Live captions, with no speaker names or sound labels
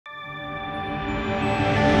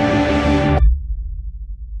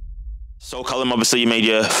So, Callum, obviously you made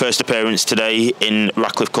your first appearance today in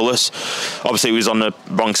𝗦𝗲𝗀𝗀𝗀𝗀. Obviously it was on the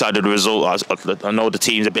wrong side of the result. I know the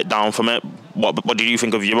team's a bit down from it. What did you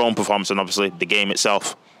think of your own performance and obviously the game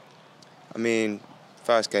itself? I mean,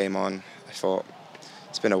 first game on, I thought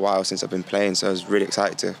it's been a while since I've been playing, so I was really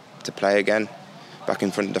excited to play again, back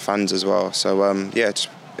in front of the fans as well. So yeah, just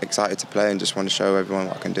excited to play and just want to show everyone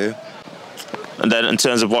what I can do. And then in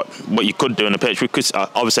terms of what you could do on the pitch, because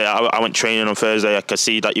obviously I went training on Thursday, I could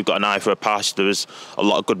see that you've got an eye for a pass. There was a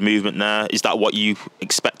lot of good movement there. Is that what you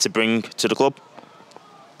expect to bring to the club?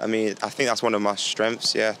 I mean, I think that's one of my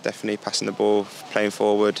strengths, yeah, definitely passing the ball, playing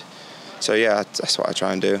forward. So yeah, that's what I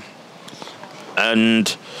try and do.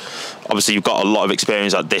 And obviously you've got a lot of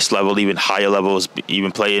experience at this level, even higher levels,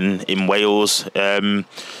 even playing in Wales.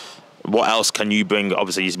 What else can you bring?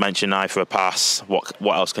 Obviously, you mentioned eye for a pass. What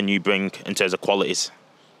else can you bring in terms of qualities?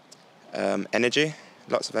 Energy,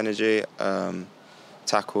 lots of energy,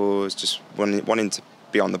 tackles, just wanting to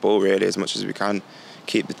be on the ball really as much as we can,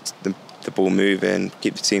 keep the ball moving,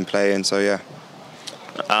 keep the team playing. So yeah.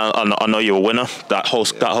 I know you're a winner. That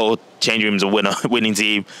whole change room's a winning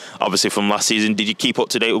team. Obviously from last season, did you keep up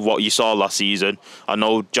to date with what you saw last season? I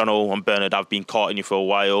know Jono and Bernard have been courting you for a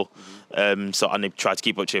while. So and they tried to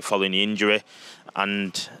keep up to you following the injury.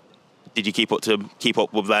 And did you keep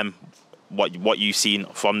up with them? What you've seen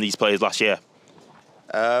from these players last year?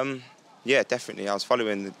 Yeah, definitely. I was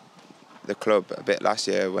following the club a bit last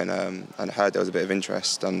year when I heard there was a bit of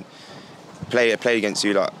interest and played against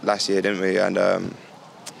you last year, didn't we? And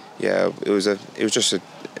yeah, it was just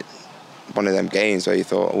one of them games where you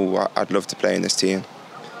thought, oh, I'd love to play in this team.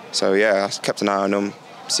 So yeah, I kept an eye on them,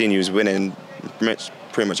 seeing you was winning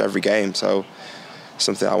pretty much every game. So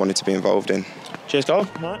something I wanted to be involved in. Cheers, Callum.